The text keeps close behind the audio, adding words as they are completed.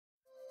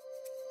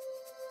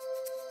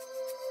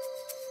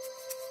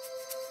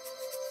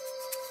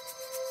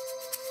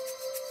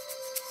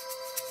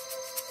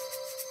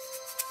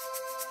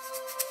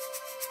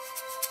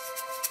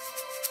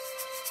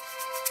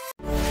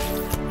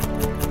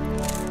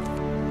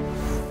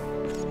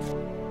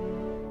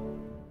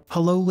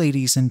Hello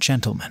ladies and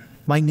gentlemen,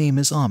 my name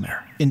is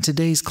Amir. In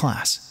today's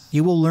class,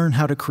 you will learn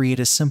how to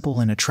create a simple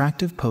and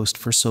attractive post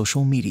for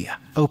social media.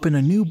 Open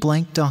a new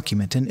blank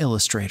document in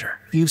Illustrator.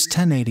 Use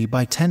 1080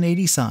 by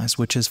 1080 size,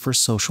 which is for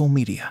social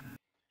media.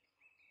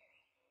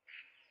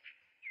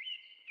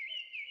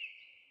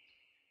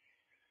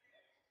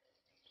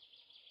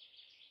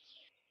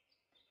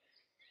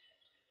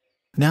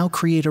 Now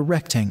create a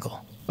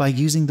rectangle. By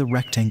using the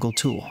rectangle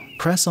tool,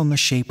 press on the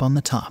shape on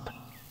the top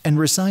and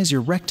resize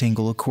your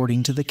rectangle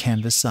according to the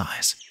canvas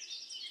size.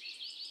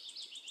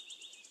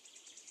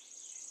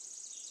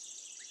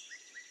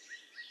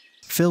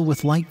 Fill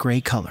with light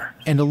gray color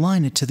and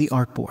align it to the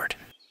artboard.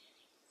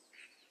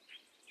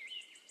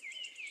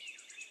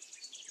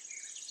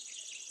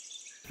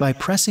 By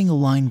pressing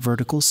Align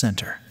Vertical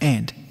Center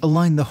and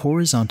Align the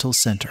Horizontal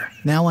Center,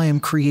 now I am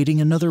creating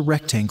another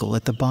rectangle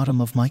at the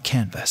bottom of my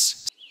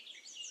canvas.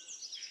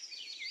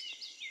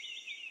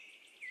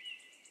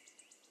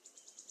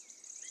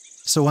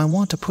 So I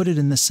want to put it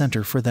in the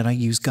center. For that I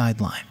use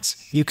guidelines.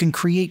 You can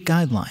create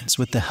guidelines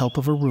with the help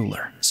of a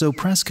ruler. So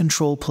press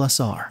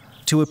Ctrl+R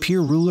to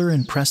appear ruler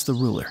and press the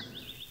ruler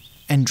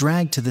and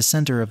drag to the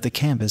center of the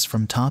canvas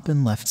from top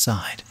and left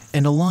side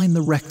and align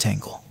the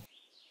rectangle.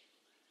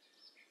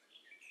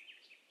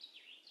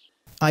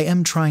 I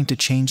am trying to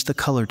change the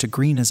color to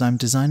green as I'm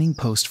designing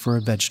post for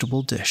a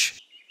vegetable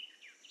dish.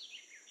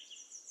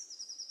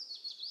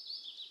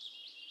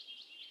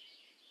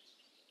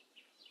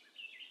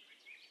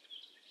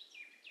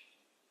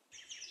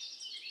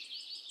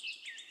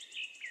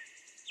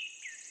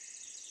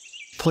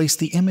 Place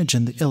the image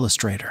in the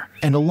Illustrator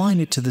and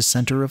align it to the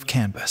center of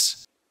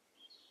canvas.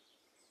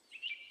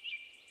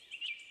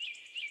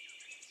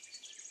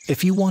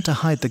 If you want to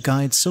hide the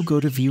guides, so go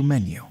to View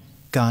menu,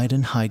 Guide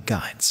and Hide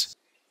Guides.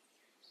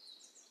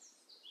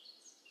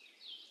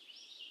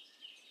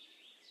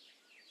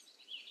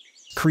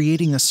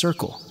 Creating a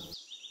circle.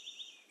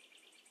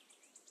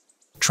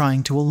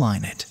 Trying to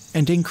align it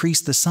and increase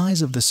the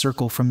size of the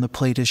circle from the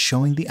plate is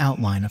showing the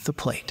outline of the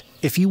plate.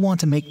 If you want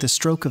to make the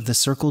stroke of the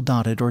circle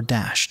dotted or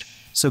dashed,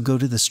 so go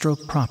to the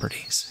stroke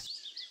properties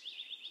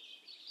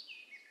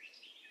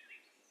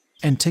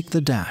and tick the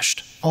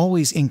dashed.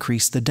 Always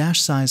increase the dash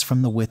size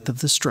from the width of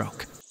the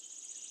stroke.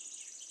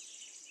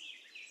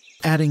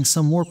 Adding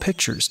some more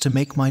pictures to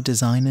make my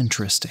design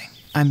interesting.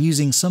 I'm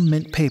using some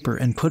mint paper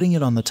and putting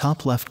it on the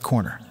top left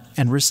corner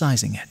and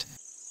resizing it.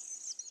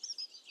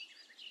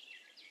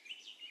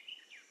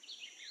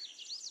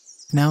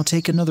 Now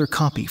take another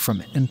copy from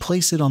it and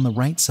place it on the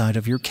right side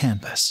of your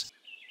canvas.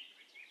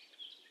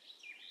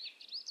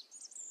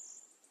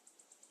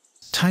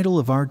 Title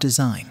of our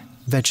design,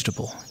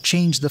 Vegetable.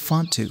 Change the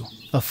font to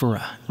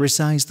Afara.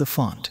 Resize the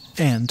font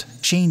and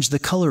change the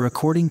color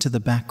according to the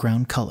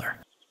background color.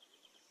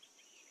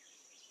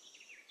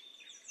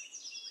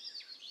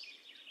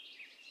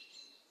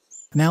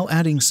 Now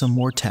adding some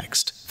more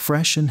text,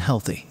 fresh and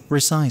healthy.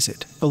 Resize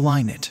it,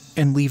 align it,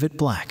 and leave it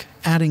black.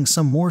 Adding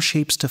some more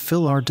shapes to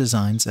fill our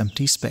design's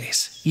empty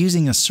space.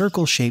 Using a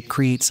circle shape,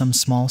 create some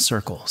small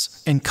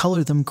circles and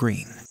color them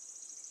green.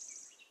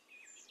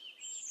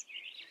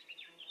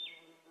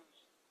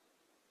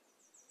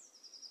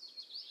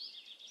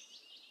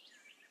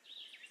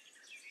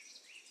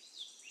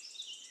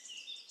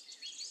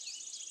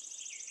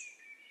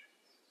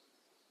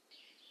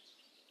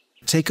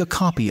 Take a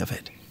copy of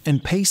it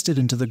and paste it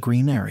into the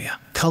green area.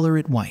 Color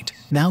it white.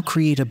 Now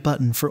create a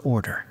button for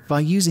order.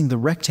 By using the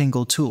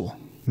rectangle tool,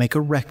 make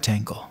a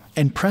rectangle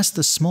and press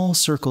the small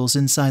circles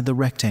inside the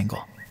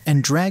rectangle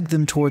and drag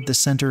them toward the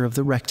center of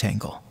the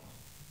rectangle.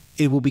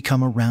 It will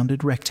become a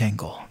rounded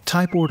rectangle.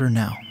 Type order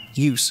now.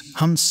 Use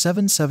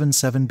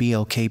HUM777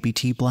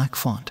 BLKBT black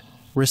font.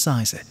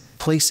 Resize it.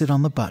 Place it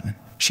on the button.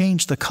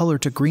 Change the color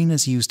to green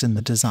as used in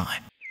the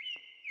design.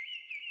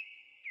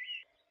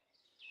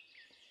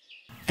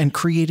 And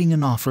creating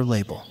an offer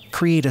label.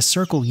 Create a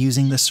circle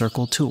using the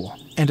circle tool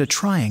and a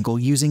triangle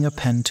using a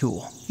pen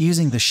tool.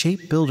 Using the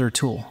shape builder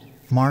tool,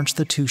 merge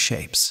the two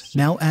shapes.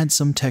 Now add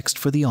some text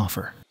for the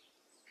offer.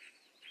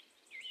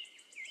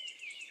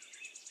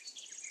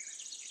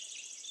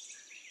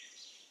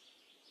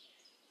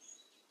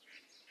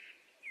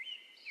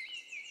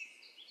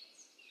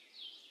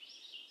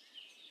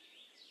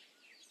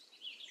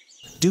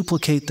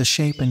 Duplicate the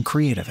shape and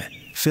create of it.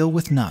 Fill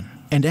with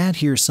none and add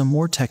here some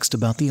more text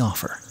about the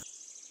offer.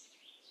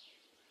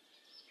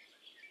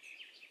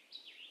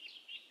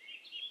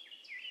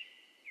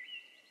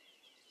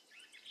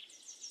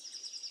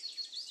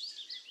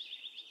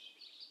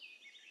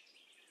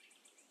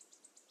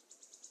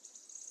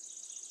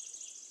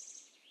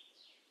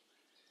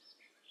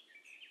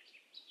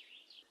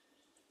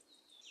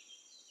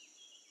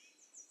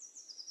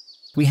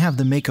 We have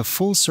to make a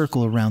full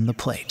circle around the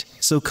plate,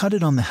 so cut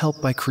it on the help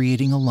by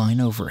creating a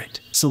line over it.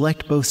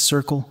 Select both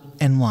circle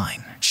and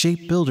line.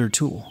 Shape Builder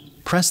tool.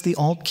 Press the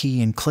Alt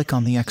key and click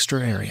on the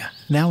extra area.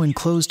 Now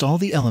enclosed all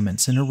the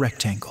elements in a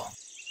rectangle.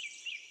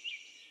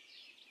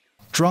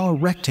 Draw a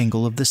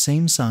rectangle of the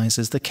same size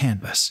as the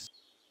canvas.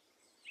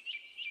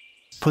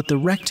 Put the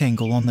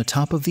rectangle on the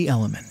top of the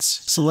elements.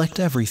 Select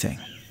everything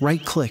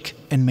right-click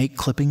and make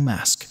clipping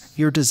mask.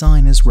 Your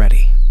design is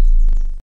ready.